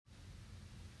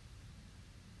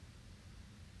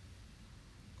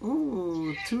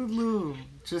Ooh, Okay? toodaloo.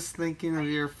 Just thinking of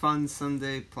your fun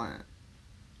Sunday plan.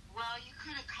 Well, you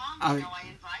could have come. I I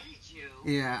invited you.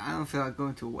 Yeah, I don't feel like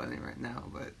going to a wedding right now,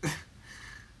 but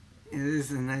it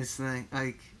is a nice thing.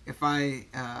 Like, if I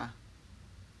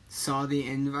saw the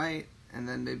invite and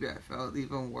then maybe I felt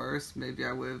even worse, maybe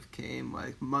I would have came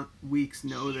like weeks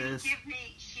notice. She didn't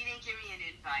give me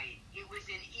an invite. It was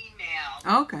an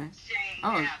email Okay. saying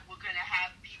Oh. that we're going to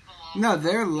have people over. No,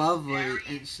 they're lovely. Very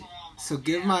And informal. so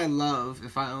give my love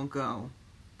if I don't go.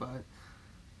 But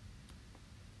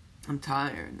I'm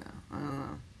tired now. I don't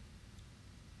know.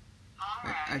 All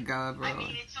right. I got up early. I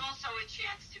mean, it's also a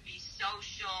chance to be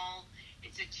social.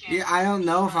 It's a chance. Yeah, I don't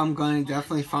know if I'm going to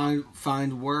people definitely and talk.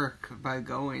 find work by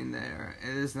going there. It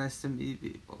is nice to meet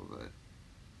people, but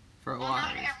for a Well, while.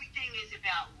 not everything is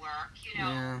about work,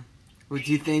 Yeah. Would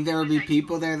you think there would be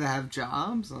people there that have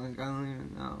jobs? Like, I don't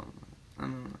even know. I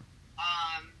don't know.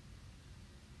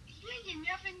 Yeah, you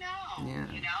never know.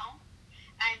 Yeah. You know.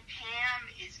 And Pam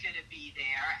is going to be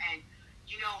there, and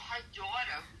her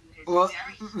daughter. Who Well, is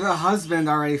very the husband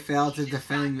already failed to she just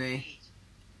defend got me. engaged.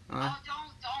 What? Oh,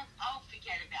 don't. Oh,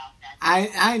 forget about that.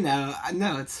 I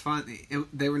know. It's funny.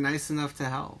 They were nice enough to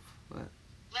help, but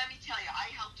Let me tell you,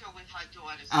 I helped her with her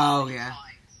daughter. Oh, many yeah. times.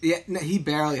 yeah, no, he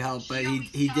barely helped, but She always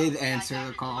he tells did me answer I got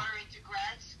the her call. daughter into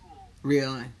grad school.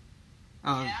 Really?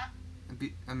 Oh, Yeah,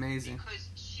 amazing. because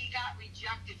she got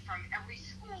rejected from every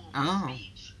school Oh. for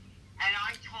speech, and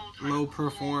I told her Low to call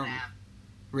performer. them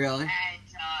Really? and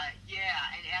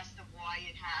asked them why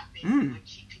it happened, Mm. what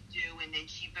she could do, and then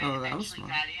she Oh, that was eventually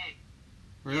smart. got in.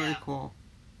 Really Yeah. cool.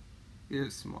 You're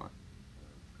smart.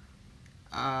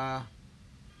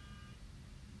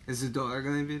 Is the daughter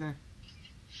gonna be there?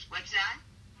 What's that?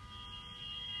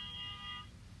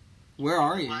 Where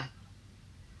are you? What?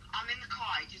 I'm in the car.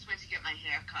 I just went to get my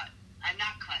hair cut. I'm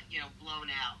not cut, blown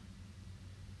out.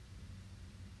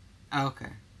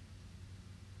 Okay.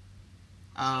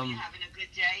 So you having a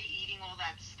good day eating all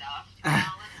that stuff? Alice?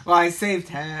 Well, I saved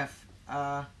half,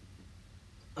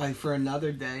 like for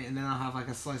another day, and then I'll have like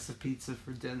a slice of pizza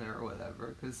for dinner or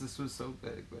whatever, because this was so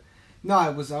big. But no, I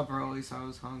was up early, so I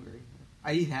was hungry.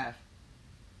 I eat half.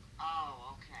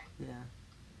 Oh, okay. Yeah.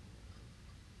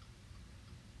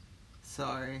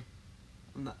 Sorry,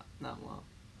 I'm not well.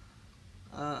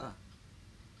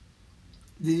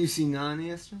 Did you see Nani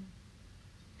yesterday?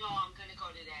 No, I'm gonna go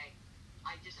today.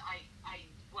 I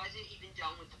wasn't even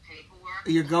done with the paperwork.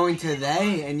 You're going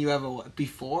today, and you have a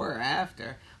before or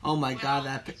after? Oh my God,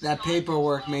 that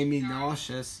paperwork made me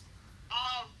nauseous.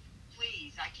 Oh,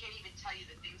 please! I can't even tell you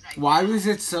the things I. Why get. was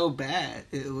it so bad?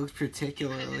 It looked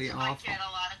particularly Because awful. I get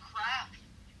a lot of crap.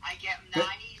 I get But-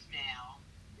 Nani's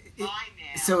mail, my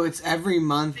mail. So it's every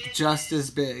month business. just as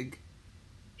big.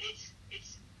 It's.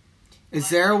 Is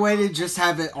there a way to just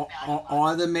have it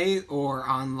automate or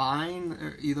online?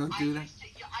 Or you don't do that?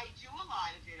 I do a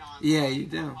lot of it online. Yeah, you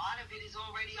do. A lot of it is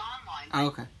already online. Oh,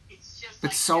 okay. It's just.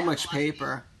 But I so get a much lot of these-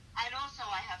 paper. And also,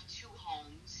 I have 2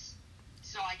 homes,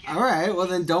 so I get. All right. Well,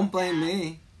 then things don't like blame that.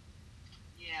 me.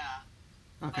 Yeah.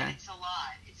 But Okay. it's a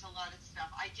lot. It's a lot of stuff.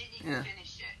 I didn't even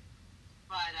finish it.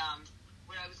 But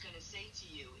what I was going to say to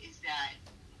you is that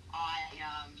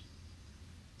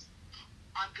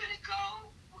I'm going to go.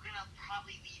 We're going to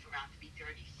probably leave around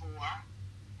 3:34,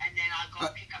 and then I'll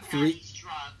go pick up Nani's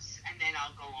drugs, and then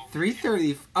I'll go over.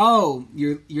 3:30. Oh,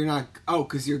 you're not. Oh,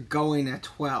 because you're going at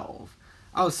 12.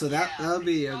 Oh, so that'll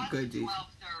be a good deal. 12:30.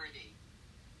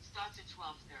 Starts at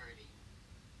 12:30.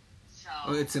 So.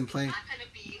 Oh, it's in plain. It's not going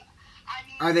to be. I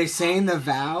mean, Are they saying the it's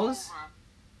vows? over.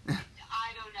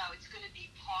 I don't know. It's going to be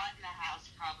part in the house,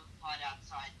 probably part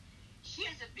outside. She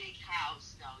has a big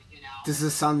house, though, Does the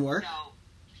son work?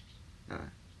 So,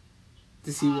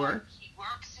 Does he work? He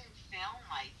works in film,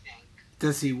 I think.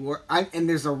 Does he work? And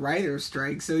there's a writer's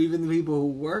strike, so even the people who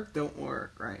work don't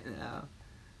work right now.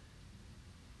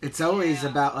 It's always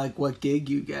about like what gig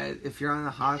you get if you're on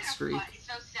a hot streak.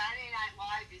 So Saturday Night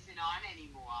Live isn't on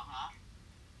anymore, huh?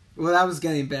 Well, that was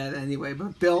getting bad anyway.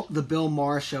 But the Bill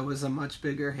Maher show was a much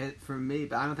bigger hit for me.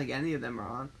 But I don't think any of them are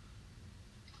on.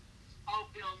 Oh,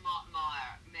 Bill Maher.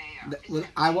 Well, Is it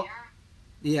Mayer?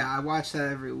 Yeah, I watch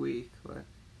that every week. But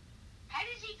How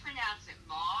does he pronounce it?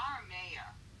 Maher or Mayer?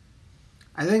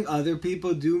 I think other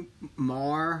people do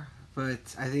Maher,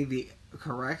 but I think the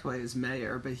correct way is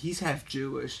Mayer. But he's half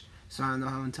Jewish, so I don't know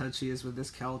how in touch he is with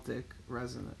this Celtic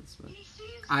resonance. But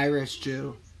Irish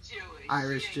Jew.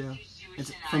 Irish Jew.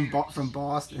 It's from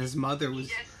Boston. His mother was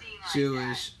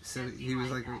Jewish, so he was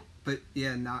like, but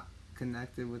yeah, not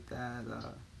connected with that.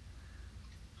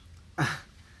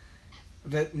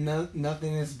 But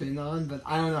nothing has been on. But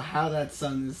I don't know how that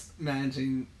son is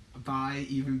managing by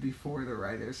even before the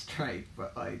writer's strike,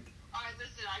 but like. Alright,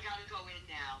 listen, I gotta go in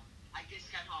now. I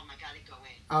just got home, I gotta go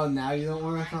in. Oh, now you don't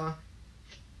want to talk?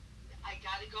 I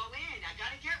gotta go in. I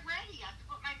gotta get ready. I have to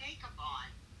put my makeup on.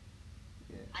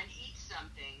 Yeah. And eat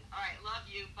something. Alright, love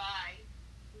you. Bye.